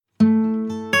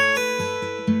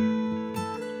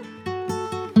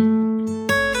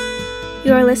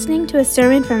You are listening to a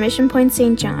sermon from Mission Point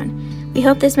St. John. We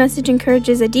hope this message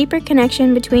encourages a deeper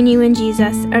connection between you and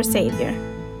Jesus, our Savior.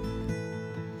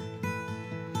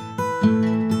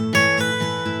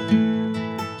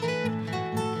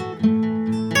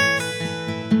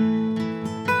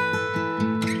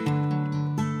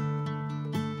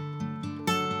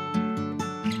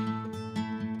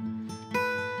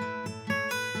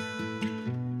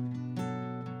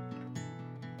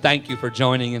 Thank you for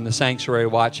joining in the sanctuary,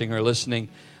 watching or listening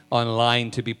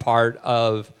online to be part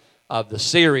of the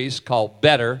series called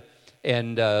Better.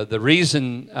 And the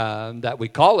reason that we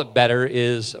call it Better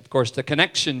is, of course, the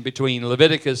connection between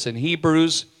Leviticus and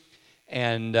Hebrews.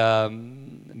 And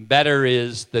better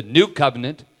is the new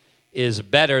covenant is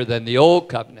better than the old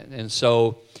covenant. And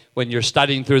so when you're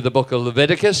studying through the book of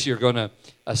Leviticus, you're going to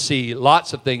see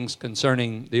lots of things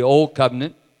concerning the old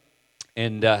covenant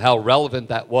and how relevant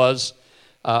that was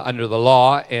under the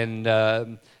law, and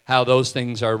how those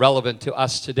things are relevant to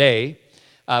us today.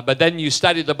 But then you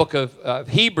study the book of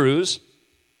Hebrews,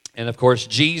 and of course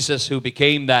Jesus, who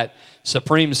became that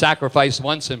supreme sacrifice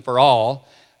once and for all.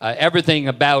 Everything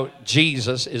about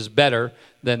Jesus is better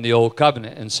than the old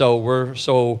covenant. And so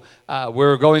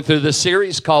we're going through this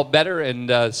series called Better,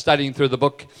 and studying through the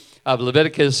book of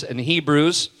Leviticus and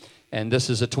Hebrews. And this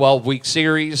is a 12-week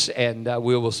series, and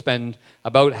we will spend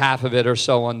about half of it or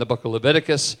so on the book of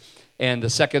Leviticus and the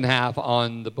second half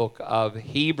on the book of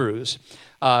Hebrews.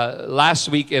 Last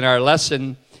week in our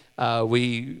lesson,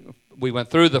 we went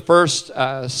through the first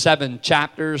 7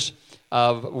 chapters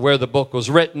of where the book was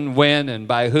written, when and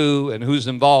by who and who's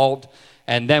involved.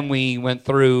 And then we went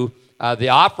through the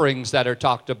offerings that are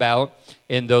talked about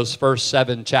in those first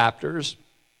 7 chapters.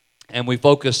 And we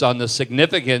focused on the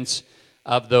significance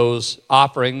of those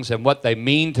offerings and what they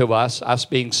mean to us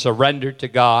being surrendered to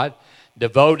God,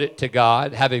 devoted to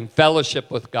God, having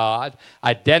fellowship with God,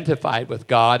 identified with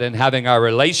God, and having our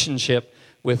relationship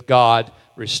with God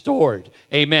restored.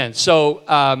 Amen. So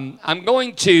I'm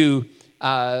going to,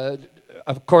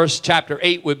 of course, chapter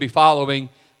 8 would be following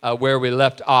where we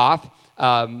left off.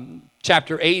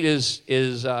 Chapter 8 is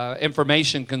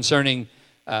information concerning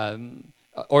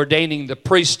ordaining the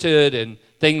priesthood and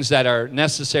things that are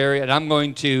necessary, and I'm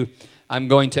going to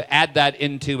add that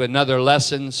into another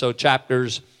lesson. So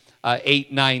chapters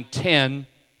 8, 9, 10,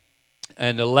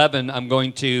 and 11, I'm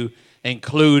going to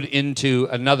include into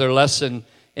another lesson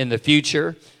in the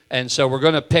future. And so we're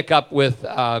going to pick up with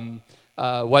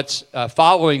what's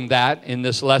following that in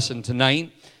this lesson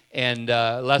tonight. And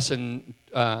lesson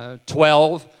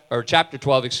 12, or chapter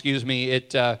 12, excuse me,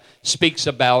 it speaks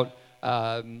about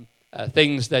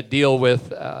things that deal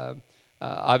with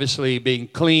obviously being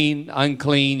clean,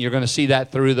 unclean. You're going to see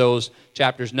that through those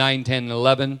chapters 9, 10, and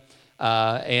 11.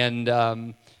 And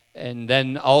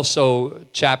then also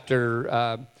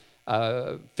chapter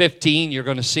 15, you're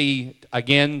going to see,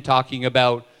 again, talking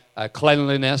about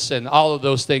cleanliness, and all of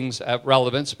those things have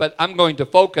relevance. But I'm going to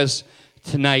focus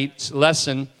tonight's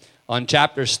lesson on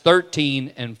chapters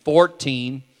 13 and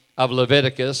 14 of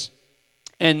Leviticus.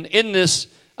 And in these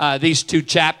 2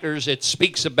 chapters, it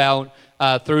speaks about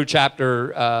through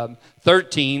chapter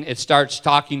 13, it starts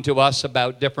talking to us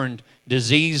about different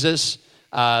diseases,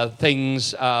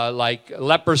 things like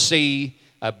leprosy,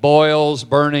 boils,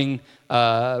 burning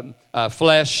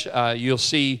flesh. You'll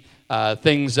see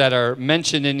things that are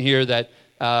mentioned in here that,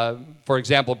 for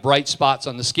example, bright spots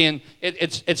on the skin.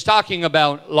 It's talking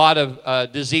about a lot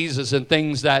of diseases and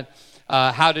things that,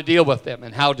 how to deal with them,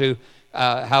 and how to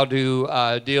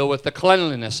deal with the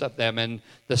cleanliness of them and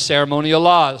the ceremonial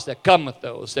laws that come with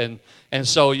those. And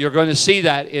so you're going to see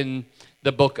that in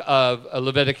the book of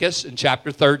Leviticus in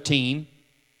chapter 13.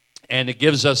 And it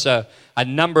gives us a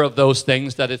number of those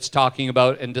things that it's talking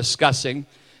about and discussing.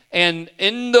 And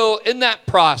in that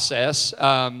process,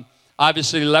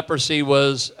 obviously leprosy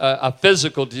was a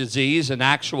physical disease, an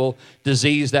actual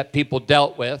disease that people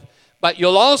dealt with. But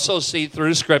you'll also see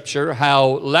through Scripture how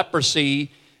leprosy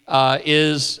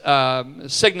is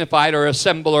signified or a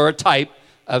symbol or a type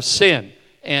of sin,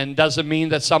 and doesn't mean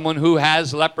that someone who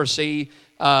has leprosy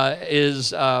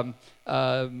is got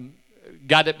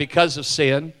it because of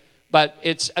sin, but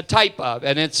it's a type of,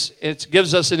 and it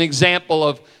gives us an example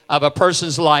of a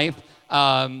person's life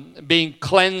being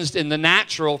cleansed in the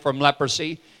natural from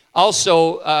leprosy.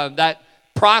 Also, that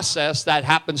process that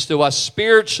happens to us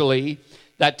spiritually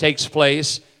that takes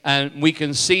place, and we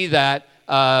can see that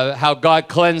how God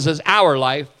cleanses our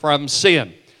life from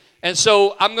sin. And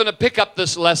so I'm going to pick up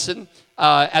this lesson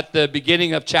at the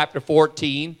beginning of chapter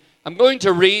 14. I'm going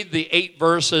to read the 8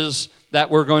 verses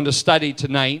that we're going to study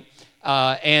tonight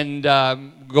and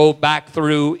go back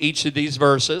through each of these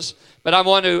verses. But I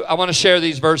want to share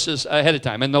these verses ahead of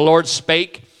time. And the Lord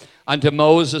spake unto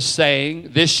Moses, saying,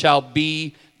 This shall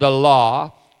be the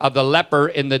law of the leper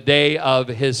in the day of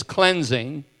his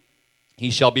cleansing. He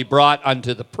shall be brought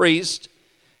unto the priest,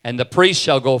 and the priest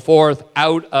shall go forth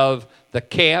out of the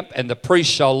camp, and the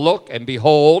priest shall look, and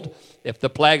behold, if the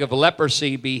plague of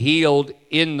leprosy be healed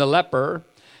in the leper,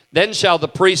 then shall the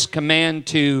priest command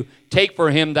to take for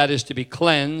him that is to be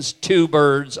cleansed 2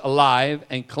 birds alive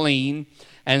and clean,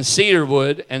 and cedar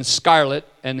wood, and scarlet,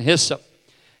 and hyssop.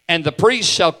 And the priest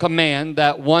shall command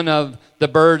that one of the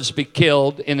birds be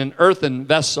killed in an earthen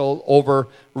vessel over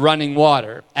running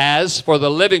water. As for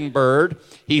the living bird,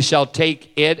 he shall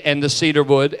take it and the cedar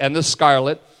wood and the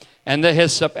scarlet and the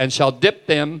hyssop, and shall dip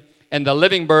them and the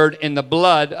living bird in the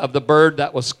blood of the bird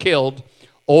that was killed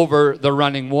over the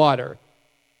running water.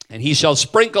 And he shall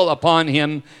sprinkle upon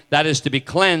him that is to be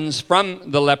cleansed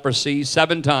from the leprosy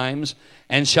 7 times,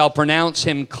 and shall pronounce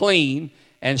him clean,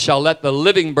 and shall let the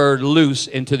living bird loose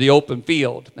into the open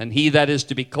field. And he that is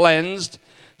to be cleansed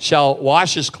shall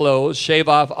wash his clothes, shave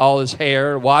off all his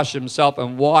hair, wash himself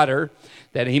in water,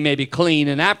 that he may be clean.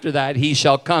 And after that he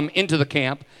shall come into the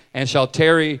camp, and shall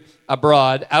tarry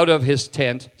abroad out of his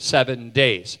tent 7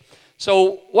 days.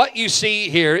 So what you see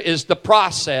here is the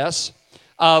process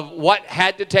of what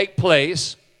had to take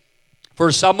place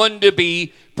for someone to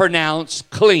be pronounced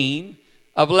clean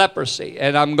of leprosy.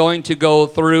 And I'm going to go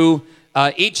through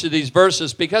each of these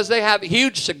verses because they have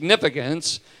huge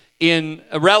significance in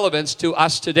relevance to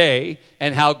us today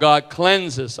and how God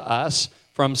cleanses us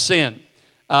from sin.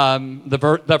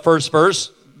 The first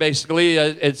verse, basically,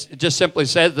 it just simply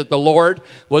says that the Lord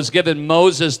was giving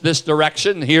Moses this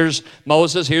direction. Here's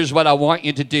Moses, here's what I want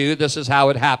you to do. This is how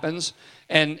it happens.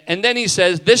 And then he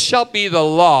says, this shall be the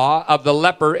law of the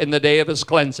leper in the day of his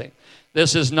cleansing.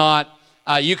 This is not,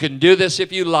 you can do this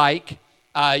if you like.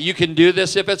 You can do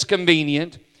this if it's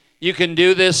convenient. You can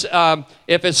do this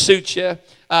if it suits you.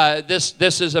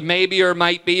 This is a maybe or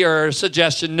might be or a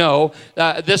suggestion. No,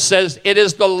 this says it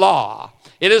is the law.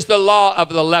 It is the law of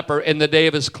the leper in the day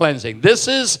of his cleansing. This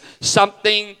is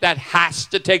something that has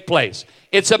to take place.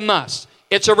 It's a must.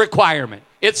 It's a requirement.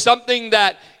 It's something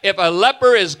that if a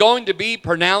leper is going to be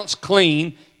pronounced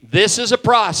clean, this is a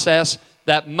process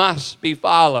that must be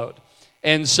followed.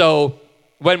 And so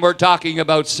when we're talking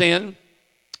about sin,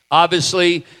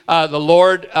 obviously the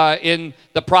Lord in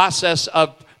the process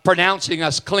of pronouncing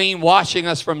us clean, washing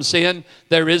us from sin,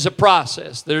 there is a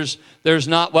process. There's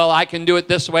not, well, I can do it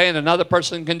this way and another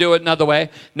person can do it another way.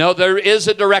 No, there is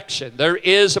a direction. There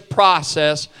is a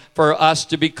process for us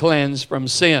to be cleansed from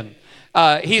sin.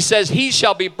 He says, he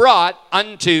shall be brought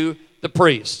unto the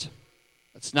priest.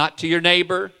 It's not to your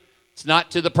neighbor. It's not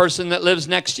to the person that lives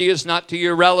next to you. It's not to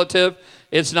your relative.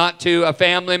 It's not to a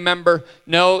family member.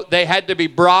 No, they had to be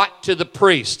brought to the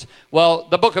priest. Well,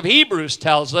 the book of Hebrews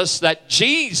tells us that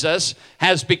Jesus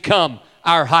has become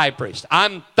our high priest.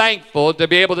 I'm thankful to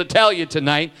be able to tell you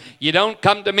tonight, you don't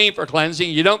come to me for cleansing.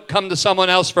 You don't come to someone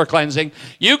else for cleansing.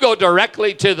 You go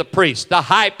directly to the priest, the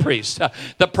high priest,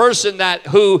 the person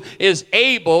who is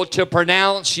able to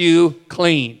pronounce you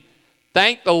clean.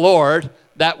 Thank the Lord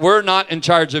that we're not in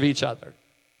charge of each other.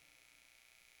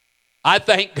 I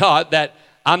thank God that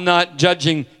I'm not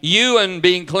judging you and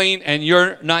being clean, and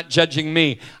you're not judging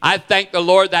me. I thank the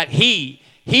Lord that He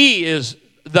is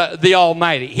the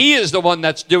Almighty. He is the one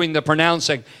that's doing the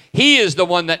pronouncing. He is the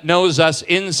one that knows us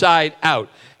inside out.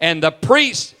 And the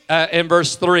priest, in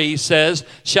verse 3 says,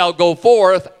 shall go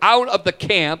forth out of the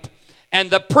camp, and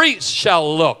the priest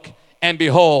shall look, and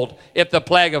behold, if the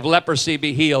plague of leprosy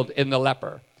be healed in the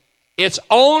leper. It's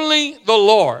only the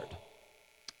Lord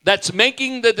that's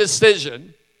making the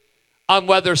decision on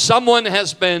whether someone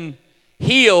has been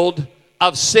healed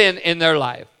of sin in their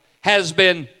life, has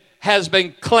been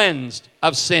cleansed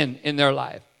of sin in their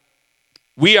life.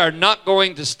 We are not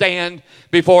going to stand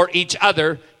before each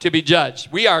other to be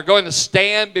judged. We are going to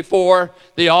stand before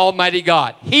the Almighty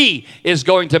God. He is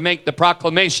going to make the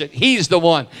proclamation. He's the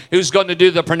one who's going to do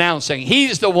the pronouncing.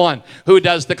 He's the one who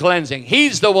does the cleansing.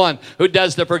 He's the one who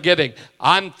does the forgiving.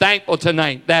 I'm thankful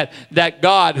tonight that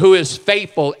God, who is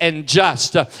faithful and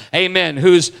just, amen,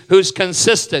 who's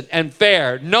consistent and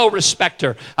fair, no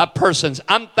respecter of persons.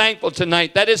 I'm thankful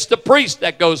tonight that it's the priest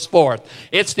that goes forth.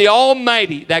 It's the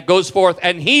Almighty that goes forth,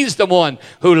 and He's the one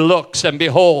who looks and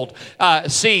behold,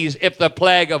 see sees if the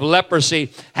plague of leprosy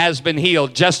has been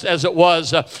healed, just as it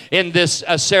was in this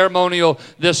ceremonial,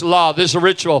 this law, this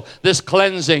ritual, this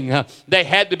cleansing. They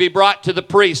had to be brought to the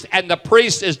priest, and the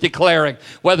priest is declaring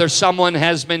whether someone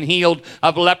has been healed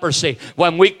of leprosy.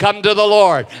 When we come to the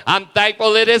Lord, I'm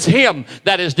thankful it is Him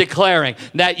that is declaring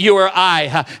that you or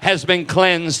I has been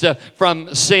cleansed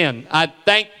from sin. I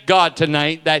thank God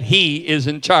tonight that He is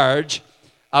in charge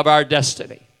of our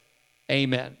destiny.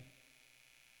 Amen.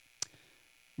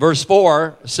 Verse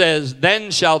 4 says, then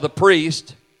shall the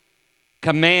priest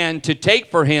command to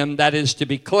take for him that is to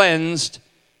be cleansed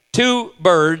 2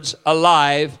 birds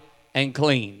alive and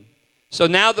clean. So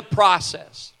now the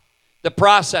process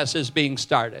is being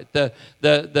started.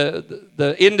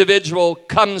 The individual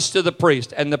comes to the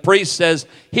priest, and the priest says,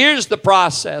 here's the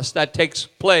process that takes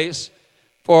place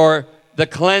for the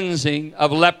cleansing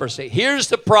of leprosy. Here's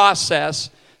the process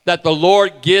that the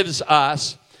Lord gives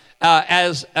us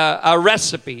as a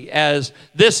recipe, as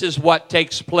this is what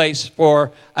takes place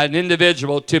for an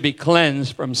individual to be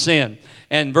cleansed from sin.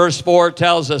 And verse 4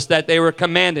 tells us that they were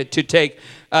commanded to take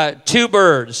 2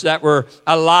 birds that were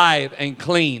alive and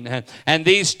clean. And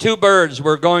these 2 birds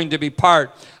were going to be part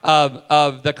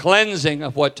of the cleansing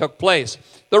of what took place.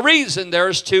 The reason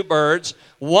there's 2 birds,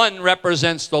 one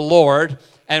represents the Lord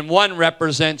and one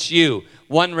represents you.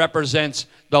 One represents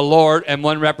the Lord and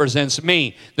one represents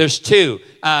me. There's 2.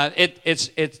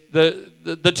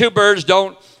 The 2 birds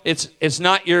don't. It's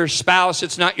not your spouse.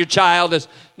 It's not your child.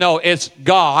 It's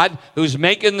God who's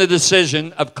making the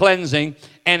decision of cleansing,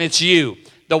 and it's you.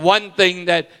 The one thing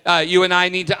that you and I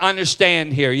need to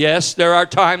understand here, yes, there are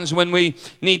times when we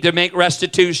need to make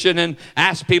restitution and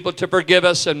ask people to forgive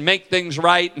us and make things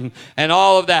right and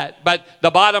all of that. But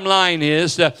the bottom line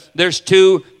is there's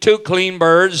two clean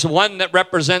birds, one that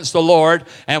represents the Lord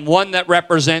and one that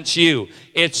represents you.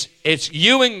 It's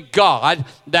you and God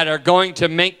that are going to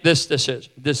make this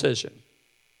decision.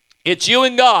 It's you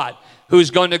and God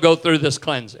who's going to go through this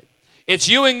cleansing. It's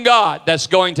you and God that's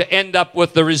going to end up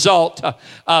with the result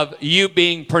of you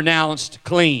being pronounced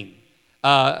clean.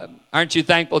 Aren't you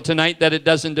thankful tonight that it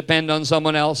doesn't depend on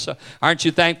someone else? Aren't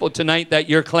you thankful tonight that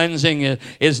your cleansing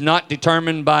is not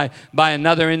determined by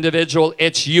another individual?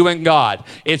 It's you and God.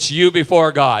 It's you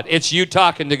before God. It's you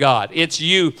talking to God. It's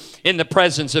you in the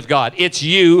presence of God. It's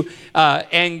you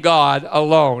and God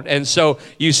alone. And so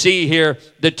you see here,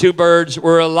 the 2 birds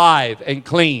were alive and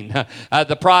clean.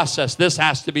 The process, this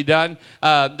has to be done.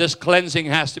 This cleansing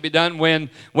has to be done when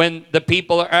the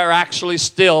people are actually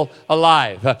still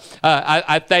alive.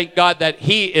 I thank God that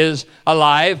He is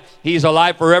alive. He's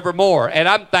alive forevermore. And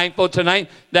I'm thankful tonight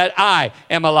that I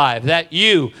am alive, that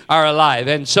you are alive.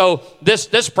 And so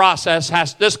this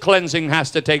process this cleansing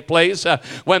has to take place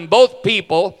when both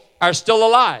people are still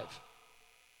alive.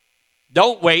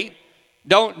 Don't wait.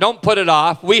 Don't put it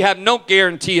off. We have no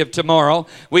guarantee of tomorrow.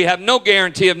 We have no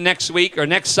guarantee of next week or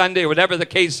next Sunday or whatever the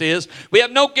case is. We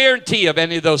have no guarantee of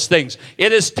any of those things.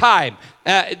 It is time.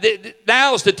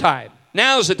 Now's the time.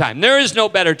 Now's the time. There is no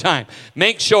better time.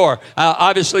 Make sure.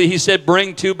 Obviously, He said,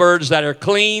 bring 2 birds that are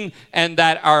clean and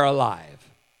that are alive.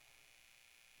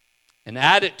 And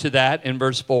add it to that in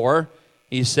verse 4,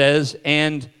 He says,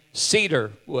 and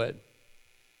cedar wood.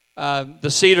 The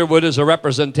cedar wood is a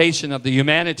representation of the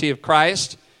humanity of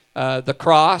Christ, the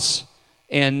cross.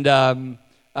 And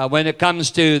when it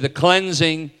comes to the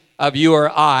cleansing of you or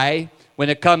I, when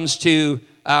it comes to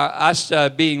us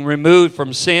being removed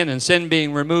from sin and sin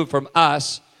being removed from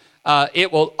us,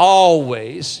 it will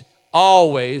always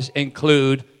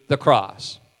include the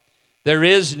cross. There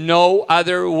is no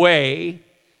other way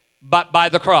but by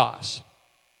the cross.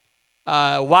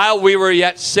 While we were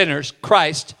yet sinners,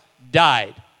 Christ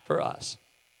died for us.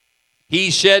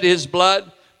 He shed His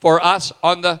blood for us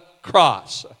on the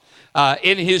cross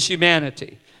in His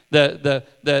humanity.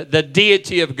 The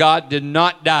deity of God did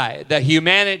not die. The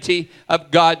humanity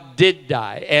of God did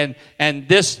die. And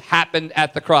this happened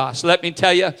at the cross. Let me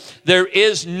tell you, there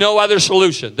is no other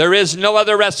solution. There is no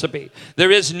other recipe.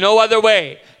 There is no other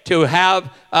way to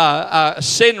have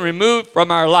sin removed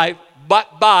from our life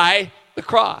but by the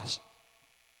cross.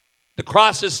 The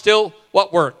cross is still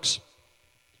what works.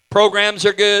 Programs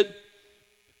are good.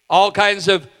 All kinds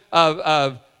of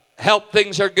help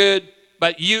things are good.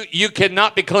 But you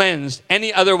cannot be cleansed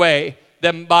any other way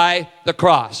than by the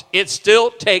cross. It still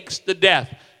takes the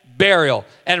death, burial,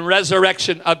 and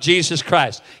resurrection of Jesus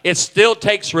Christ. It still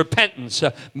takes repentance,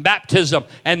 baptism,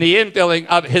 and the infilling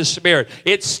of His Spirit.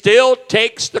 It still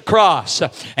takes the cross.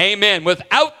 Amen.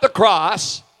 Without the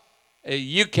cross,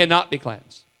 you cannot be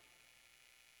cleansed.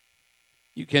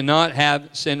 You cannot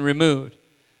have sin removed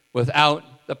without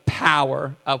the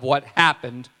power of what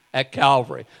happened at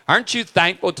Calvary. Aren't you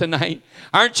thankful tonight?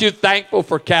 Aren't you thankful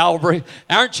for Calvary?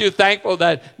 Aren't you thankful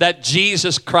that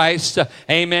Jesus Christ,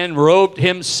 amen, robed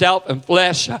himself in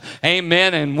flesh,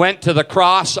 amen, and went to the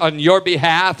cross on your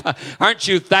behalf? Aren't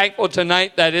you thankful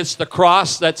tonight that it's the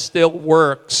cross that still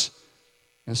works?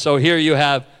 And so here you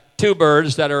have two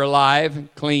birds that are alive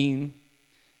and clean,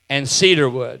 and cedar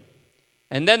wood.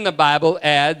 And then the Bible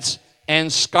adds,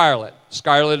 and scarlet.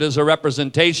 Scarlet is a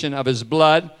representation of his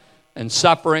blood and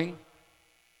suffering.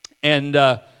 And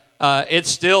it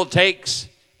still takes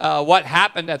what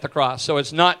happened at the cross. So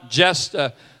it's not just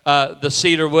the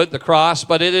cedar wood, the cross,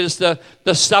 but it is the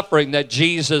suffering that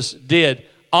Jesus did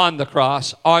on the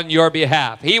cross on your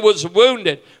behalf. He was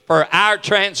wounded for our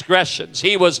transgressions.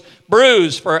 He was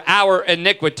bruised for our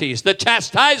iniquities. The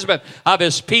chastisement of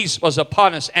his peace was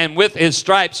upon us, and with his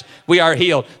stripes we are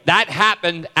healed. That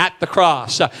happened at the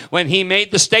cross. When he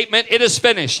made the statement, it is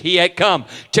finished, he had come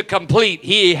to complete.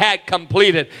 He had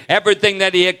completed everything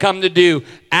that he had come to do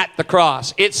at the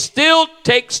cross. It still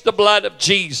takes the blood of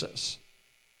Jesus.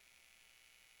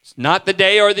 Not the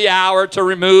day or the hour to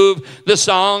remove the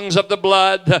songs of the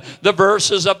blood, the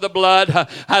verses of the blood,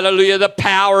 hallelujah, the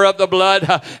power of the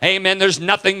blood, amen. There's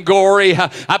nothing gory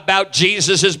about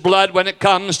Jesus' blood when it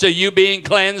comes to you being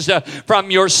cleansed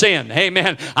from your sin,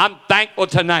 amen. I'm thankful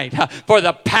tonight for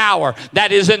the power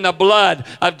that is in the blood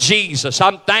of Jesus.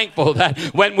 I'm thankful that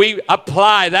when we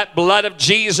apply that blood of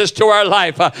Jesus to our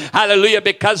life, hallelujah,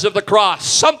 because of the cross,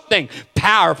 something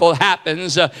powerful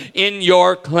happens in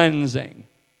your cleansing.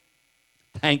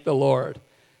 Thank the Lord.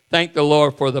 Thank the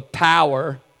Lord for the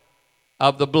power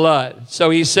of the blood. So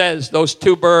he says those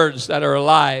two birds that are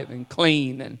alive and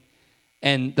clean,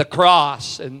 and the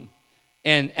cross and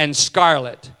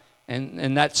scarlet.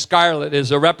 And that scarlet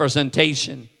is a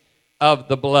representation of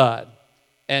the blood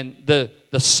and the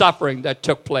suffering that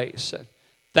took place.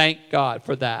 Thank God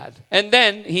for that. And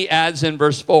then he adds in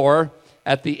verse 4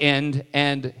 at the end,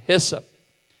 and hyssop.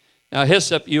 Now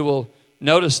hyssop, you will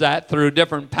notice that through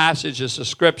different passages of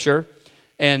Scripture.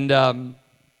 And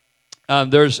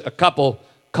there's a couple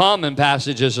common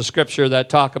passages of Scripture that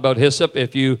talk about hyssop.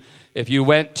 If you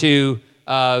went to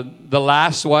the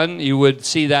last one, you would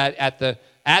see that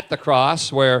at the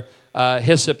cross where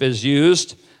hyssop is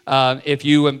used. If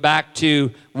you went back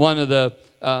to one of the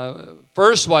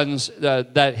first ones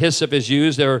that hyssop is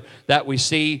used, or that we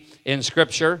see in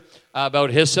Scripture about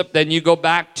hyssop, then you go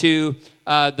back to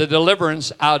the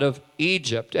deliverance out of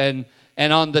Egypt. And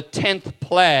on the 10th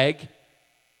plague,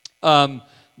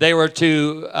 they were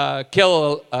to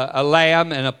kill a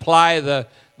lamb and apply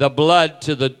the blood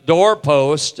to the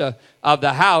doorpost of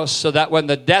the house, so that when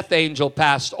the death angel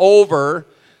passed over,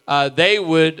 they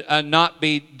would not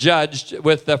be judged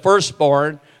with the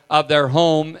firstborn of their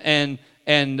home and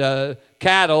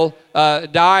cattle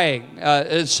dying.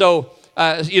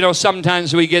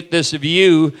 Sometimes we get this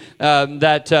view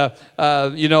that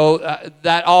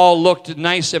all looked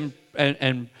nice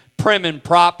and prim and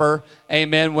proper,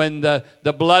 amen, when the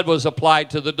blood was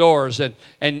applied to the doors.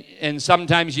 And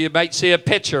sometimes you might see a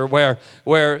picture where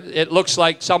it looks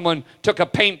like someone took a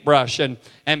paintbrush and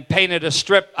painted a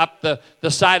strip up the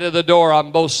side of the door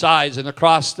on both sides and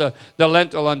across the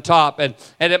lintel on top. And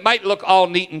it might look all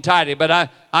neat and tidy, but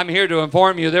I'm here to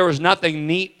inform you there was nothing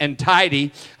neat and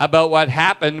tidy about what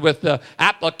happened with the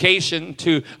application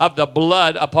of the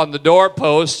blood upon the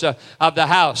doorposts of the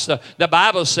house. The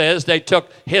Bible says they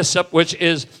took hyssop, which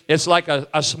it's like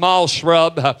a small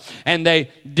shrub, and they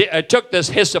took this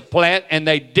hyssop plant and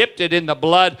they dipped it in the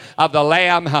blood of the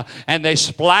lamb, and they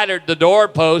splattered the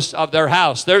doorposts of their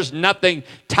house. There's nothing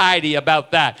tidy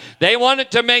about that. They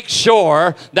wanted to make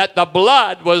sure that the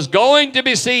blood was going to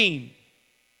be seen.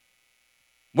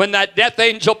 When that death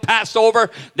angel passed over,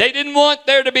 they didn't want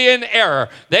there to be an error.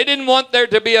 They didn't want there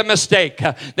to be a mistake.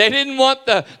 They didn't want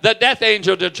the death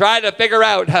angel to try to figure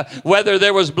out whether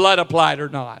there was blood applied or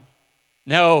not.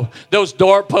 No, those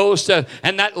doorposts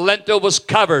and that lintel was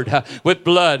covered with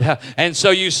blood. And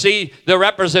so you see the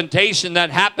representation that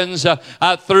happens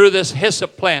through this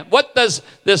hyssop plant. What does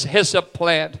this hyssop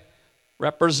plant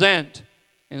represent?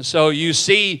 And so you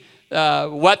see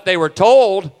what they were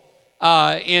told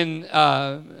in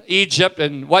Egypt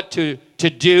and what to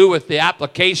do with the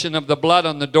application of the blood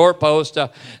on the doorpost.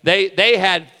 They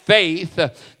had faith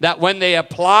that when they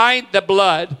applied the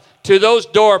blood to those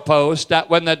doorposts, that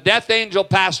when the death angel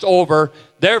passed over,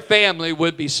 their family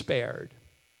would be spared.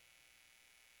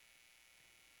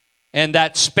 And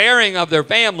that sparing of their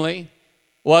family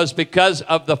was because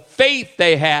of the faith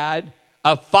they had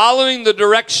of following the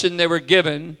direction they were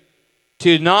given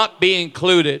to not be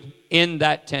included in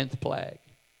that 10th plague.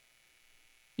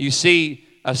 You see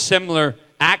a similar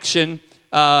action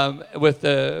with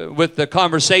the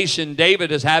conversation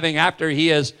David is having after he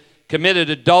has committed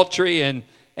adultery and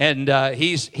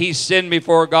he's sinned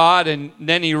before God, and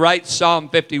then he writes Psalm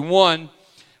 51.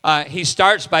 He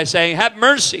starts by saying, "Have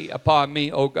mercy upon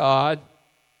me, O God,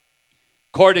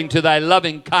 according to thy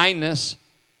loving kindness,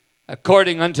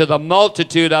 according unto the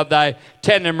multitude of thy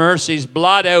tender mercies,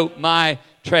 blot out my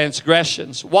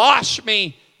transgressions. Wash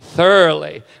me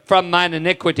thoroughly from mine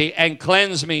iniquity and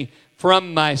cleanse me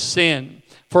from my sin.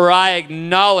 For I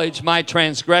acknowledge my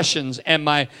transgressions, and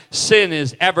my sin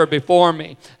is ever before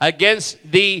me. Against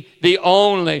thee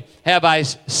only have I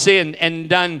sinned and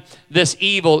done this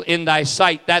evil in thy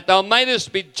sight, that thou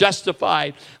mightest be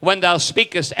justified when thou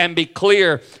speakest, and be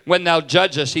clear when thou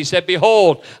judgest." He said,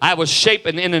 "Behold, I was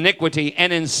shapen in iniquity,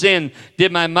 and in sin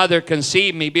did my mother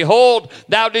conceive me. Behold,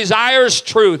 thou desirest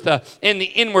truth in the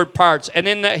inward parts, and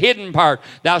in the hidden part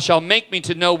thou shalt make me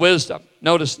to know wisdom."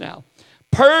 Notice now.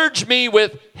 "Purge me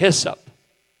with hyssop,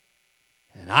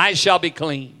 and I shall be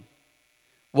clean.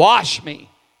 Wash me,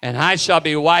 and I shall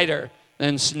be whiter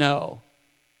than snow."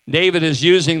 David is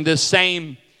using this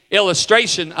same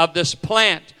illustration of this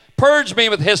plant. Purge me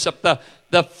with hyssop.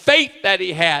 The faith that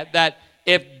he had, that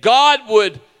if God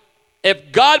would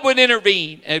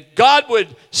intervene, if God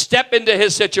would step into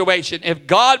his situation, if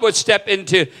God would step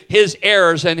into his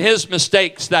errors and his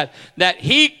mistakes, that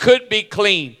he could be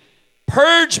clean.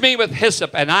 "Purge me with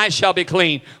hyssop, and I shall be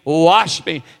clean. Wash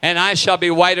me, and I shall be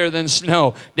whiter than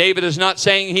snow." David is not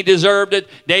saying he deserved it.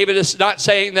 David is not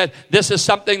saying that this is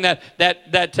something that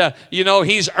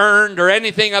he's earned or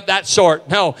anything of that sort.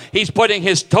 No, he's putting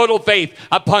his total faith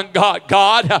upon God.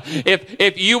 God,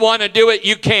 if you want to do it,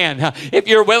 you can. If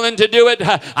you're willing to do it,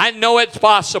 I know it's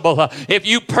possible. If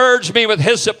you purge me with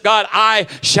hyssop, God, I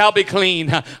shall be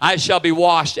clean. I shall be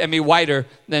washed and be whiter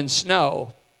than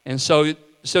snow. And so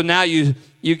now you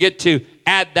get to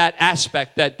add that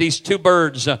aspect, that these two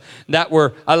birds that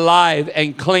were alive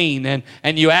and clean,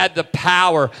 and you add the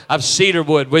power of cedar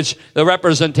wood, which the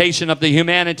representation of the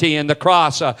humanity and the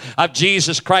cross of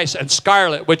Jesus Christ, and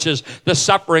scarlet, which is the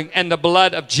suffering and the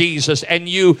blood of Jesus, and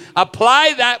you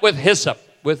apply that with hyssop,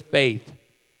 with faith.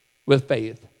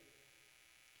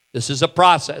 This is a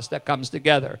process that comes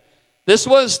together. This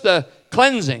was the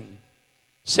cleansing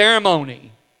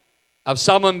ceremony of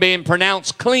someone being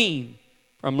pronounced clean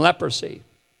from leprosy.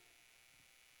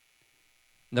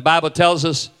 And the Bible tells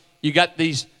us you got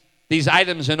these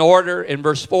items in order in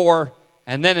verse 4,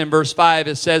 and then in verse 5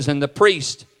 it says, "And the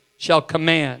priest shall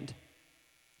command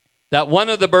that one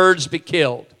of the birds be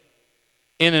killed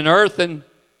in an earthen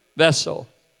vessel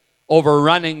over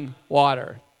running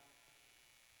water."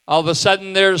 All of a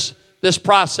sudden there's this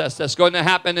process that's going to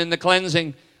happen in the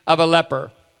cleansing of a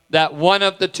leper, that one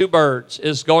of the two birds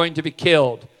is going to be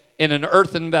killed in an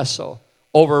earthen vessel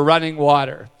over running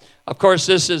water. Of course,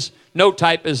 no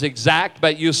type is exact,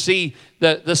 but you see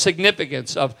the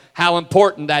significance of how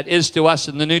important that is to us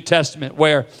in the New Testament,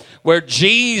 where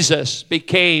Jesus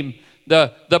became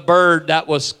the bird that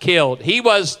was killed. He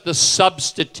was the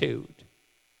substitute.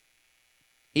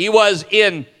 He was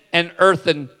in an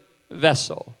earthen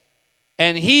vessel.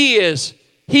 And he is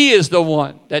the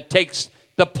one that takes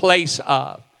the place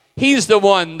of. He's the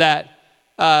one that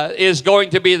is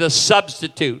going to be the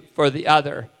substitute for the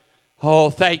other.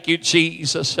 Oh, thank you,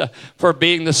 Jesus, for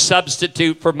being the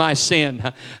substitute for my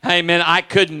sin. Amen. I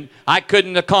couldn't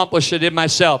accomplish it in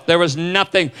myself. There was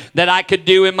nothing that I could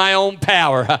do in my own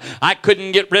power. I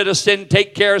couldn't get rid of sin,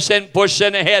 take care of sin, push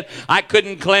sin ahead. I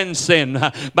couldn't cleanse sin.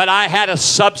 But I had a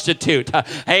substitute.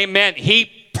 Amen.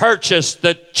 He purchased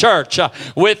the church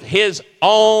with his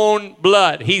own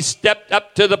blood. He stepped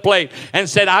up to the plate and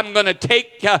said, "I'm going to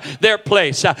take their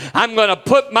place. I'm going to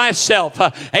put myself,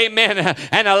 amen,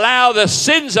 and allow the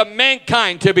sins of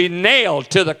mankind to be nailed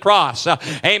to the cross."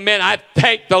 Amen. I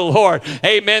thank the Lord,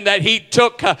 amen, that he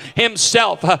took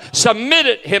himself,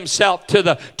 submitted himself to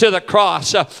the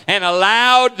cross, and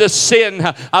allowed the sin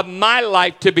of my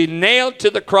life to be nailed to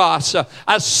the cross,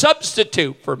 a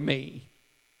substitute for me.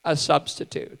 A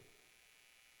substitute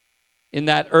in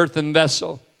that earthen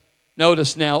vessel.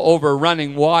 Notice now, over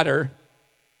running water.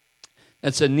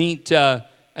 That's a neat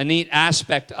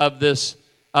aspect of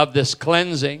this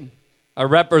cleansing, a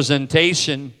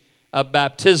representation of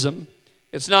baptism.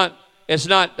 It's not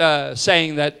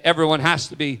saying that everyone has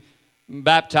to be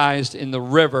baptized in the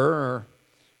river,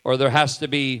 or there has to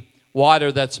be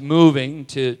water that's moving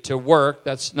to work.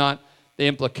 That's not the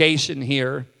implication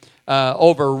here.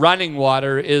 Over running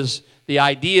water is the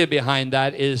idea behind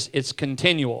that is it's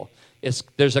continual.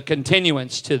 There's a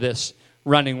continuance to this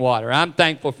running water. I'm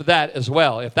thankful for that as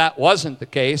well. If that wasn't the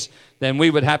case, then we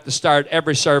would have to start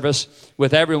every service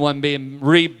with everyone being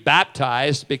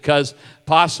rebaptized, because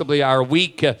possibly our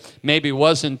week maybe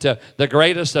wasn't the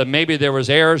greatest. Maybe there was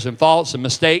errors and faults and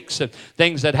mistakes and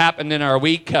things that happened in our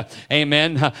week.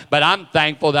 Amen. But I'm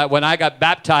thankful that when I got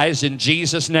baptized in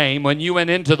Jesus' name, when you went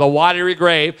into the watery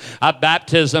grave of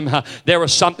baptism, there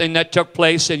was something that took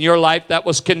place in your life that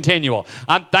was continual.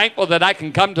 I'm thankful that I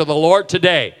can come to the Lord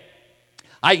today.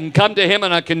 I can come to him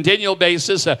on a continual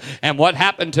basis. And what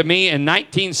happened to me in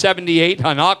 1978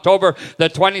 on October the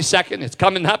 22nd, it's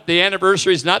coming up, the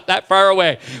anniversary is not that far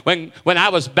away. When I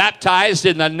was baptized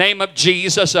in the name of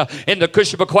Jesus in the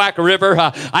Kushabaquack River,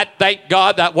 I thank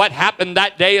God that what happened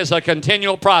that day is a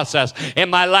continual process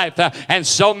in my life. And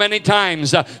so many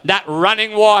times that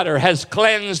running water has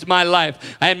cleansed my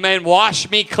life and may wash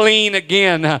me clean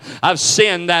again of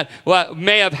sin that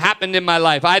may have happened in my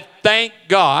life. I thank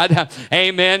God,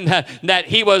 amen, that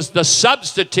he was the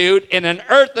substitute in an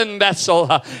earthen vessel,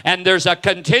 and there's a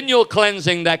continual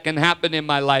cleansing that can happen in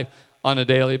my life on a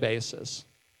daily basis.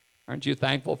 Aren't you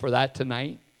thankful for that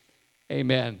tonight?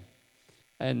 Amen.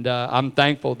 And I'm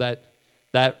thankful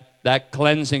that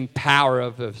cleansing power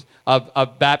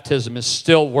of baptism is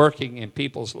still working in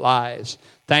people's lives.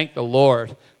 Thank the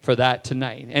Lord for that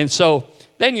tonight. And so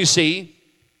then you see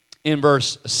in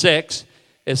verse 6,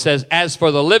 it says, as for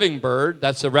the living bird,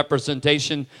 that's a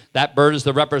representation, that bird is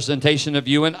the representation of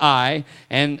you and I.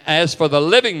 And as for the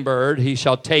living bird, he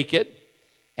shall take it,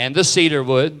 and the cedar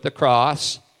wood, the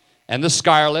cross, and the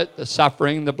scarlet, the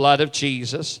suffering, the blood of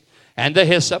Jesus, and the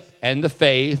hyssop, and the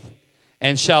faith,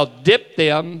 and shall dip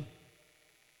them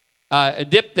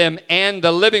and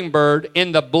the living bird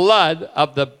in the blood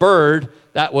of the bird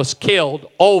that was killed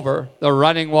over the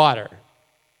running water.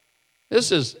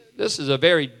 This is a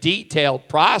very detailed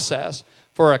process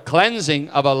for a cleansing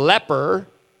of a leper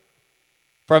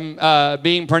from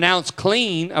being pronounced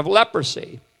clean of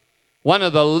leprosy. One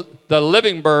of the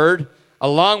living bird,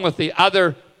 along with the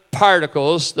other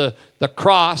particles, the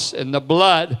cross and the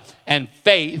blood and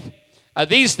faith,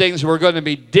 these things were going to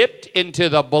be dipped into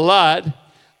the blood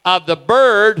of the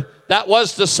bird that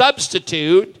was the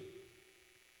substitute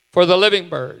for the living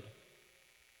bird.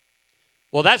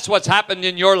 Well, that's what's happened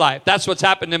in your life. That's what's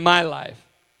happened in my life.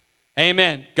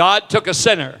 Amen. God took a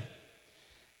sinner.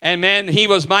 And man, he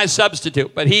was my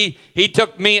substitute. But he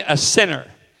took me, a sinner,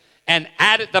 and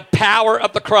added the power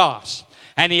of the cross.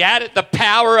 And he added the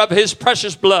power of his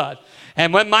precious blood.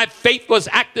 And when my faith was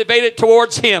activated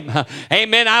towards him,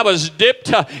 amen, I was dipped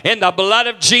in the blood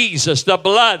of Jesus. The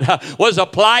blood was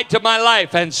applied to my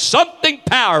life, and something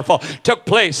powerful took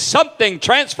place. Something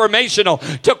transformational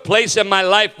took place in my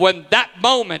life when that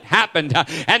moment happened,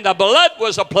 and the blood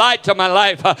was applied to my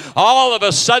life. All of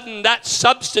a sudden, that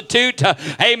substitute,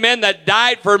 amen, that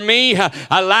died for me,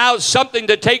 allowed something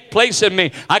to take place in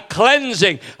me. A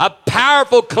cleansing, a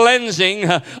powerful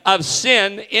cleansing of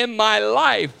sin in my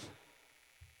life.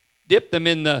 Dip them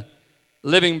in the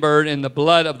living bird, in the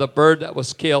blood of the bird that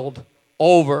was killed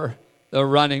over the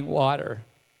running water.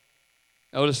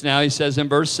 Notice now he says in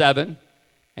verse 7,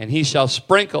 and he shall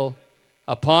sprinkle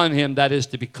upon him that is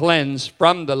to be cleansed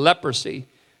from the leprosy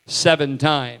 7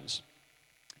 times.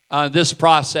 This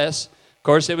process, of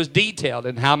course, it was detailed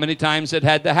in how many times it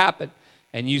had to happen.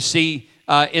 And you see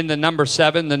in the number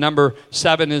 7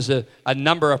 is a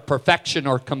number of perfection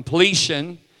or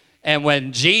completion. And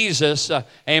when Jesus,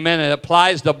 amen, it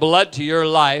applies the blood to your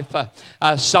life,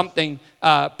 something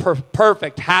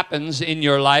perfect happens in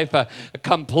your life.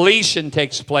 Completion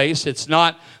takes place. It's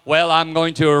not, well, I'm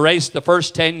going to erase the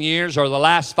first 10 years or the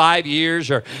last 5 years,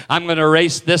 or I'm going to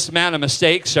erase this amount of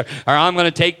mistakes, or I'm going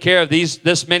to take care of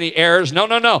this many errors.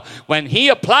 No. When he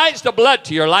applies the blood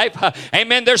to your life,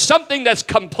 amen, there's something that's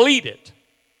completed.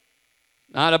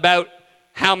 Not about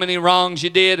how many wrongs you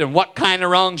did and what kind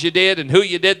of wrongs you did and who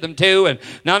you did them to. And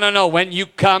no. When you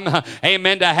come,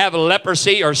 amen, to have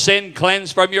leprosy or sin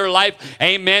cleansed from your life,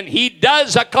 amen, he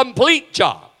does a complete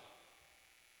job.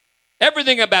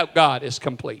 Everything about God is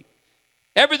complete.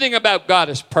 Everything about God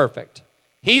is perfect.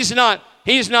 He's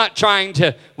not trying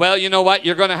to, well, you know what,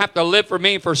 you're going to have to live for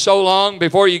me for so long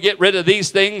before you get rid of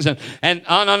these things. And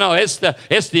oh, no, it's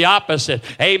the opposite.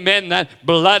 Amen. That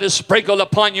blood is sprinkled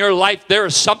upon your life. There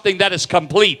is something that is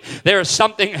complete. There is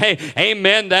something,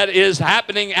 amen, that is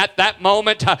happening at that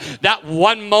moment, that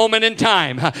one moment in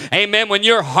time. Amen. When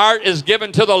your heart is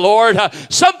given to the Lord,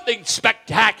 something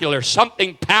spectacular,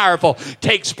 something powerful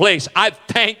takes place. I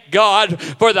thank God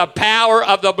for the power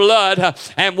of the blood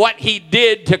and what he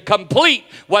did to complete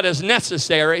what is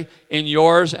necessary in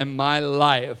yours and my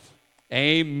life.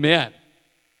 Amen.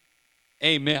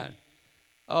 Amen.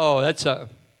 Oh, that's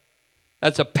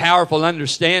a powerful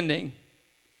understanding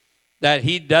that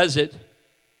he does it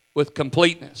with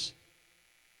completeness.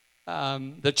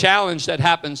 The challenge that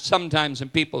happens sometimes in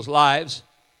people's lives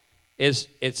is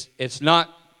it's not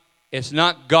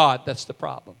God that's the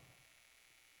problem.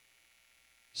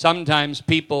 Sometimes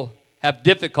people have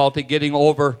difficulty getting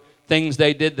over things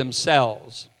they did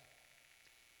themselves.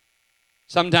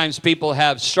 Sometimes people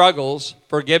have struggles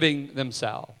forgiving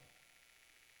themselves.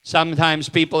 Sometimes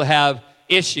people have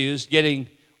issues getting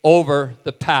over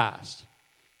the past,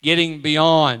 getting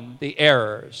beyond the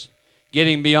errors,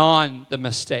 getting beyond the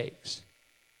mistakes.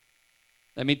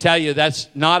 Let me tell you, that's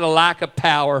not a lack of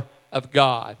power of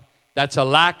God. That's a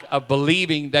lack of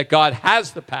believing that God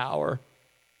has the power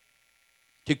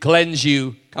to cleanse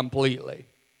you completely.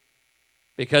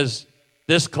 Because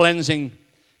this cleansing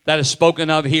that is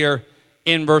spoken of here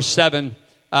in verse 7,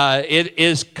 it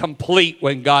is complete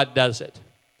when God does it.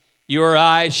 You or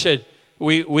I should,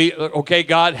 okay,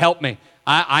 God, help me.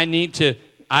 I need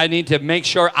to make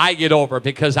sure I get over,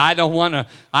 because I don't want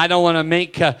to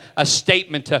make a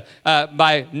statement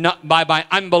by my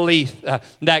unbelief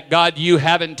that God, you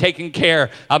haven't taken care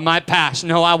of my past.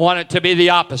 No, I want it to be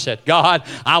the opposite. God,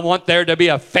 I want there to be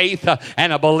a faith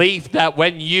and a belief that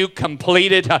when you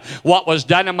completed what was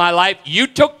done in my life, you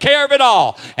took care of it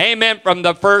all. Amen. From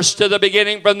the first to the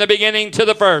beginning, from the beginning to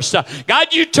the first.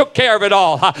 God, you took care of it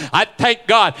all. I thank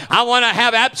God. I want to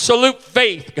have absolute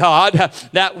faith, God,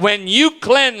 that when you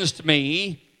cleansed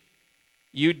me,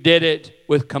 you did it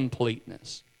with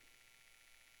completeness.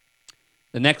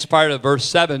 The next part of verse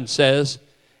 7 says,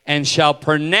 and shall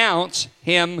pronounce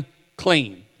him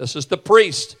clean. This is the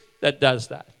priest that does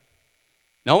that.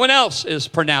 No one else is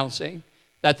pronouncing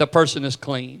that the person is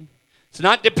clean. It's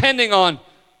not depending on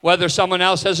whether someone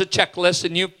else has a checklist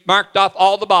and you've marked off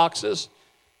all the boxes.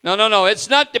 No. It's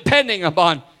not depending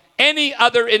upon any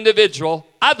other individual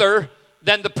other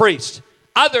than the priest,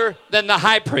 other than the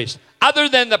high priest, other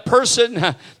than the person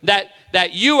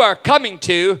that you are coming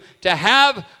to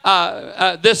have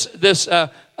this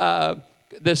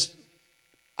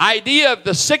idea of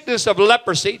the sickness of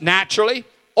leprosy, naturally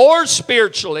or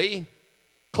spiritually,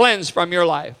 cleansed from your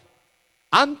life.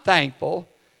 I'm thankful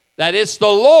that it's the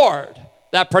Lord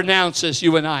that pronounces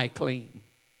you and I clean.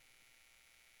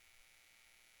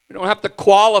 We don't have to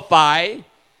qualify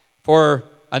for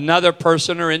another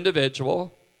person or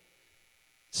individual.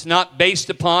 It's not based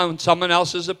upon someone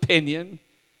else's opinion.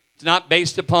 It's not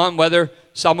based upon whether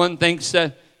someone thinks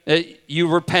that you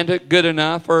repented good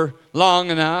enough or long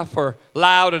enough or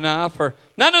loud enough or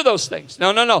none of those things.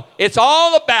 No. It's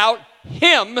all about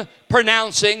him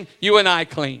pronouncing you and I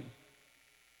clean.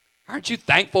 Aren't you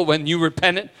thankful when you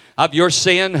repented of your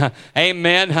sin?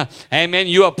 Amen. Amen.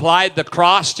 You applied the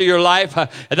cross to your life,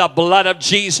 the blood of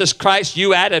Jesus Christ.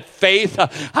 You added faith.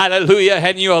 Hallelujah.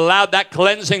 And you allowed that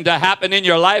cleansing to happen in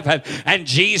your life. And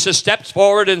Jesus steps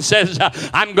forward and says,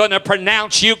 I'm going to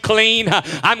pronounce you clean.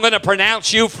 I'm going to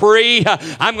pronounce you free.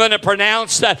 I'm going to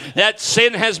pronounce that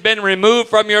sin has been removed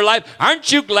from your life. Aren't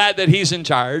you glad that he's in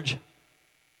charge?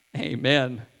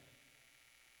 Amen.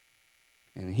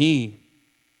 And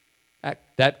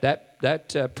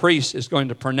that priest is going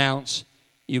to pronounce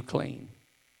you clean.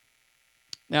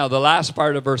 Now, the last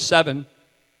part of verse 7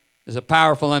 is a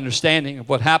powerful understanding of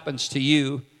what happens to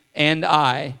you and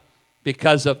I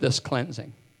because of this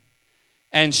cleansing.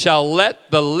 And shall let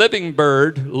the living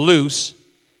bird loose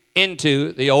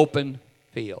into the open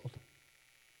field.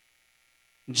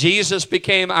 Jesus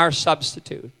became our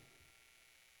substitute.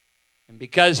 And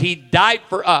because he died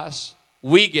for us,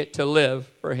 we get to live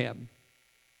for him.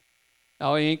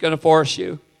 No, he ain't going to force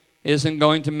you. He isn't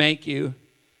going to make you.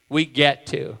 We get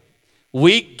to.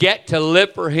 We get to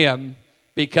live for him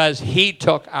because he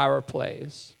took our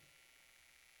place.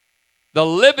 The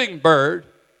living bird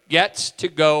gets to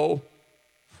go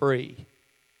free.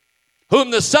 Whom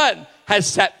the Son has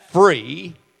set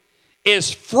free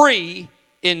is free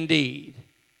indeed.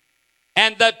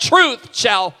 And the truth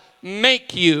shall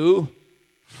make you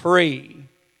free.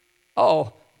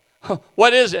 Oh,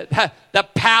 what is it? The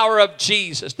power of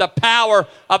Jesus, the power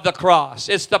of the cross.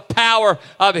 It's the power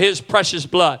of his precious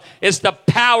blood. It's the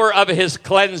power of his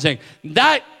cleansing.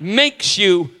 That makes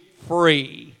you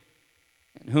free.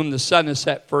 And whom the Son has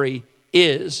set free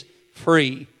is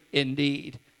free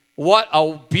indeed. What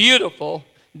a beautiful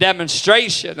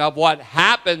demonstration of what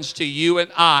happens to you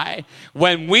and I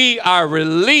when we are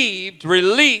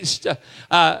released,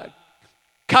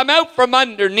 come out from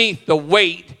underneath the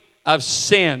weight of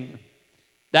sin.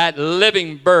 That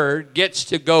living bird gets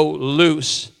to go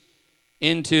loose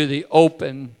into the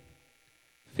open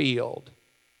field.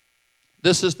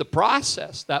 This is the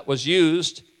process that was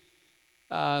used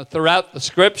throughout the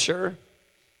Scripture,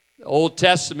 the Old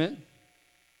Testament,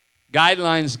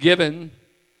 guidelines given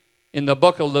in the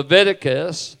book of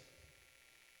Leviticus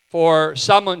for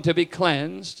someone to be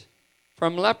cleansed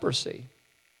from leprosy.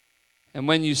 And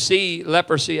when you see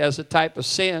leprosy as a type of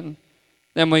sin,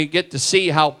 then we get to see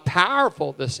how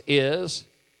powerful this is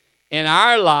in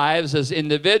our lives as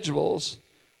individuals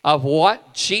of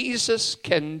what Jesus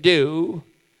can do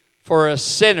for a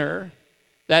sinner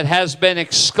that has been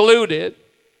excluded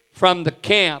from the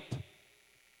camp,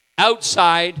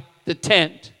 outside the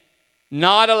tent,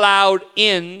 not allowed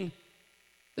in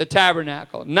the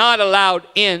tabernacle, not allowed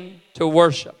in to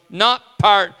worship, not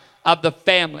part of the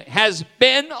family, has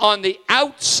been on the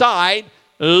outside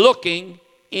looking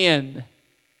in.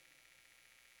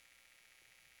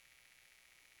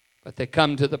 But they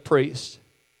come to the priest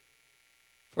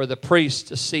for the priest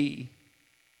to see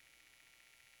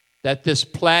that this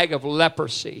plague of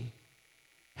leprosy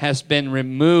has been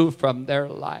removed from their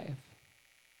life.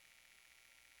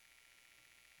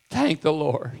 Thank the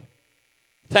Lord.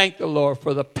 Thank the Lord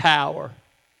for the power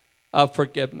of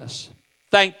forgiveness.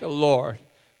 Thank the Lord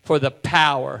for the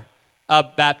power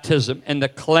of baptism and the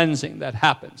cleansing that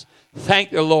happens.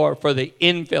 Thank the Lord for the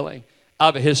infilling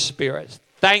of His Spirit.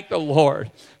 Thank the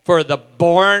Lord for the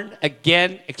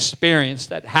born-again experience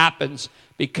that happens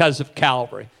because of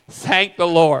Calvary. Thank the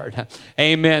Lord,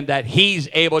 amen, that He's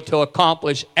able to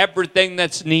accomplish everything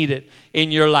that's needed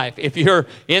in your life. If you're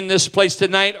in this place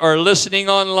tonight or listening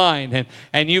online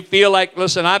and you feel like,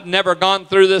 listen, I've never gone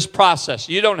through this process,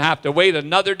 you don't have to wait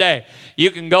another day.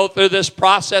 You can go through this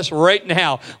process right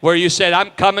now where you said,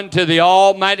 I'm coming to the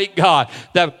Almighty God,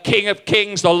 the King of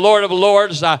Kings, the Lord of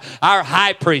Lords, our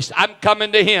high priest. I'm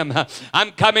coming to Him.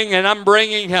 I'm coming and I'm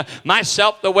bringing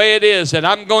myself the way it is, and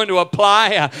I'm going to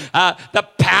apply the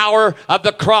power of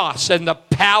the cross and the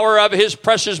power of His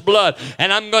precious blood,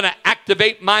 and I'm going to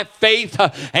activate my faith,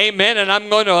 amen, and I'm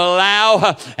going to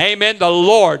allow, amen, the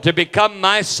Lord to become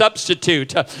my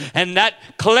substitute, and that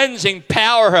cleansing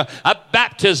power of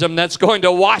baptism that's going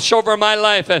to wash over my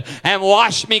life and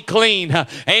wash me clean,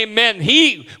 amen.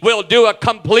 He will do a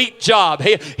complete job.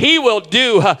 He will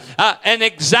do an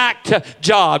exact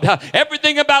job.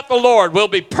 Everything about the Lord will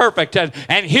be perfect,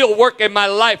 and He'll work in my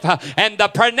life, and the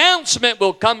pronouncement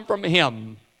will come from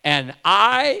Him, and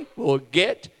I will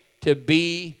get to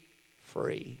be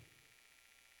free.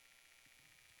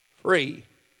 Free.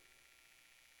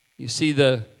 You see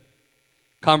the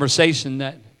conversation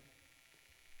that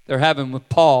they're having with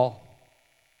Paul.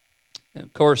 And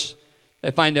of course,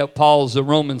 they find out Paul's a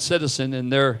Roman citizen,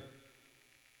 and they're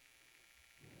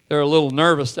a little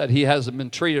nervous that he hasn't been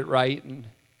treated right.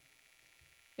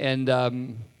 And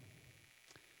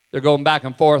they're going back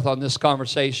and forth on this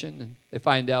conversation, and they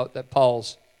find out that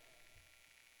Paul's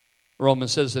a Roman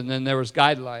citizen, and there was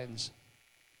guidelines.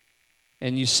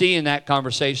 And you see in that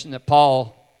conversation that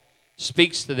Paul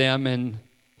speaks to them, and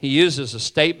he uses a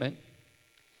statement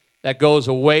that goes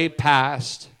way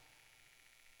past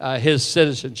his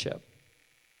citizenship.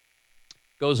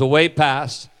 Goes way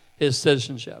past his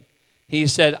citizenship. He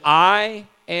said, I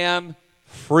am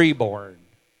freeborn.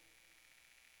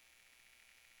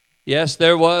 Yes,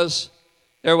 there was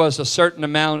a certain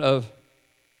amount of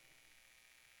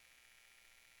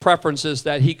preferences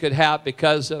that he could have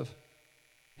because of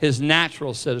his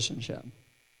natural citizenship.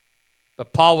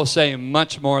 But Paul was saying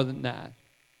much more than that.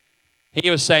 He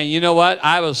was saying, you know what?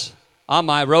 I was on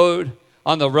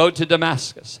the road to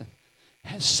Damascus.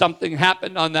 And something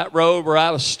happened on that road where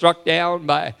I was struck down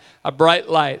by a bright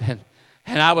light. And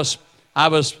I was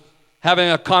having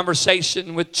a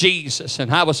conversation with Jesus,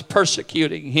 and I was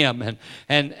persecuting Him.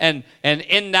 And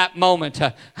in that moment,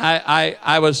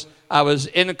 I was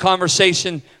in a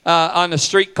conversation on a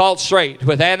street called Straight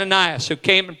with Ananias, who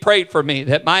came and prayed for me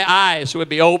that my eyes would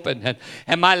be opened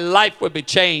and my life would be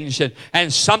changed.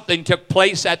 And something took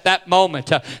place at that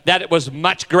moment that it was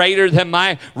much greater than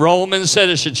my Roman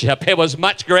citizenship. It was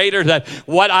much greater than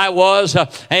what I was,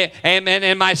 amen,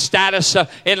 in my status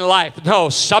in life. No,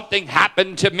 something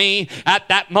happened to me at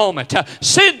that moment.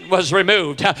 Sin was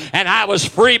removed, and I was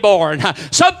freeborn.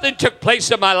 Something took place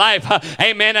in my life,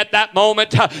 amen, at that moment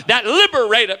that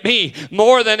liberated me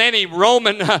more than any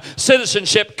Roman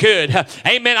citizenship could.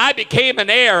 Amen. I became an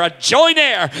heir, a joint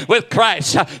heir with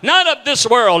Christ. Not of this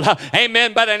world,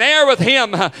 amen, but an heir with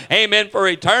Him, amen, for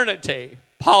eternity.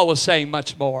 Paul was saying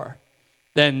much more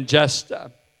than just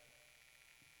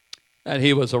that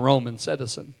he was a Roman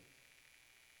citizen.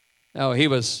 No, he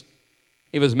was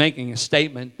making a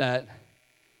statement that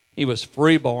he was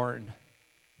freeborn.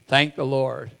 Thank the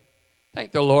Lord.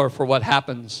 Thank the Lord for what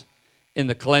happens in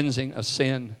the cleansing of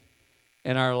sin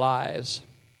in our lives.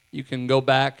 You can go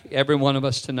back, every one of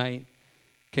us tonight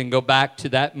can go back to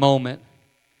that moment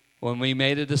when we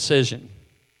made a decision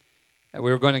that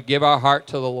we were going to give our heart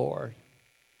to the Lord,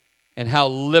 and how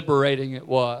liberating it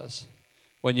was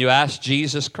when you asked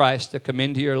Jesus Christ to come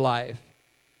into your life,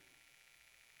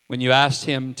 when you asked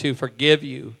Him to forgive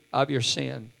you of your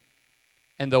sin,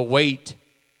 and the weight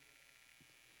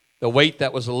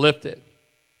that was lifted,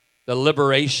 the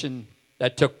liberation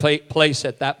that took place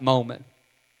at that moment.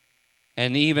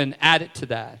 And even added to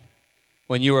that,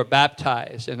 when you were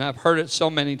baptized, and I've heard it so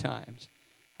many times,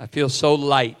 I feel so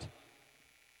light.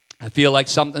 I feel like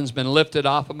something's been lifted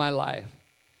off of my life.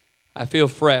 I feel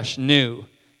fresh, new.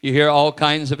 You hear all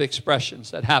kinds of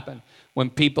expressions that happen when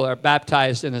people are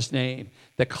baptized in His name,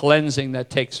 the cleansing that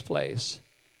takes place.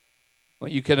 Well,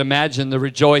 you can imagine the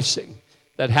rejoicing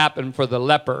that happened for the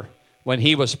leper when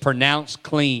he was pronounced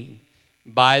clean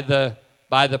by the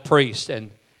priest,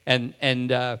 and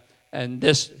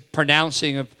this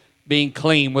pronouncing of being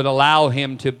clean would allow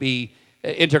him to be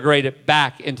integrated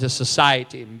back into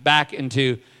society, and back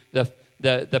into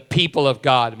the people of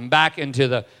God, and back into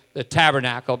the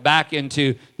tabernacle, back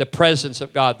into the presence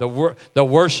of God, the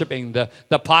worshiping,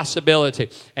 the possibility,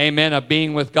 amen, of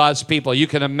being with God's people. You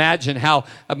can imagine how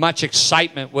much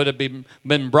excitement would have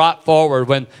been brought forward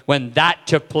when that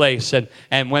took place,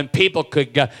 and when people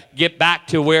could get back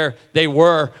to where they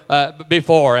were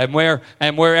before, and where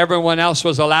everyone else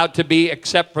was allowed to be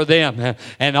except for them.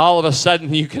 And all of a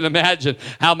sudden, you can imagine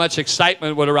how much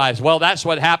excitement would arise. Well, that's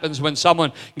what happens when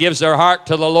someone gives their heart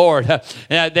to the Lord.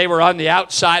 They were on the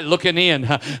outside looking in,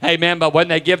 amen, but when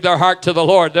they give their heart to the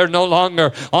Lord, they're no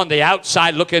longer on the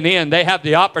outside looking in. They have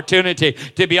the opportunity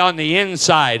to be on the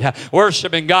inside,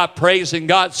 worshiping God, praising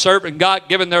God, serving God,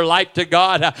 giving their life to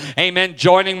God, amen,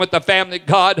 joining with the family of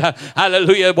God.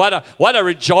 Hallelujah. What a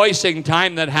rejoicing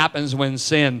time that happens when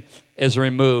sin is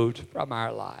removed from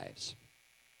our lives.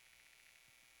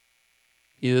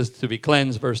 He is to be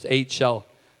cleansed, verse 8, shall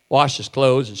wash his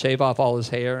clothes and shave off all his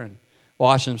hair and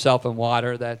wash himself in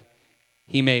water, that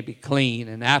he may be clean.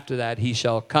 And after that he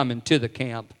shall come into the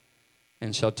camp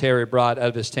and shall tarry abroad out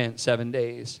of his tent 7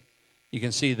 days. You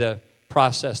can see the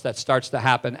process that starts to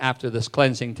happen after this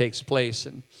cleansing takes place,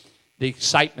 and the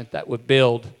excitement that would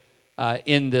build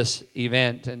in this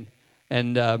event.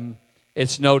 And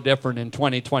it's no different in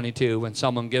 2022 when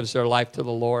someone gives their life to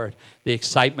the Lord, the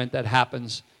excitement that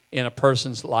happens in a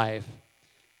person's life.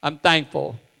 I'm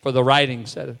thankful for the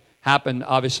writings that happened,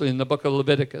 obviously, in the book of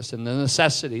Leviticus, and the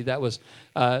necessity that was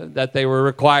that they were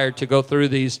required to go through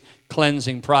these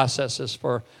cleansing processes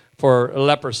for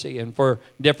leprosy and for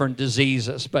different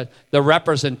diseases. But the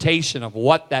representation of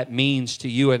what that means to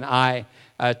you and I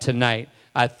tonight,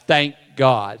 I thank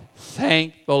God,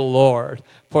 thank the Lord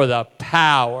for the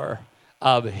power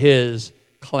of His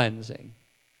cleansing.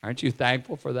 Aren't you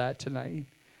thankful for that tonight?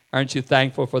 Aren't you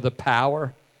thankful for the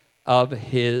power of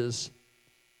His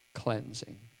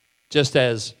cleansing? Just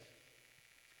as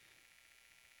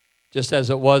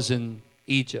it was in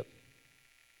Egypt,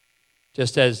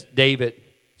 just as David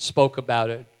spoke about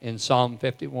it in Psalm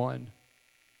 51,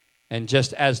 and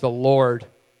just as the Lord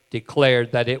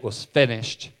declared that it was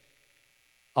finished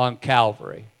on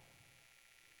Calvary.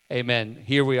 Amen.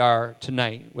 Here we are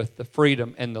tonight with the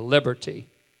freedom and the liberty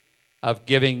of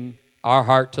giving our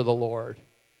heart to the Lord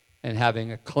and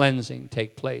having a cleansing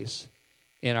take place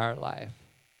in our life.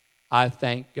 I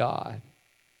thank God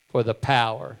for the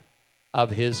power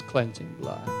of His cleansing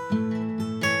blood.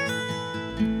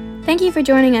 Thank you for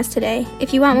joining us today.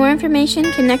 If you want more information,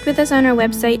 connect with us on our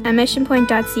website at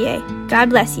missionpoint.ca. God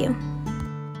bless you.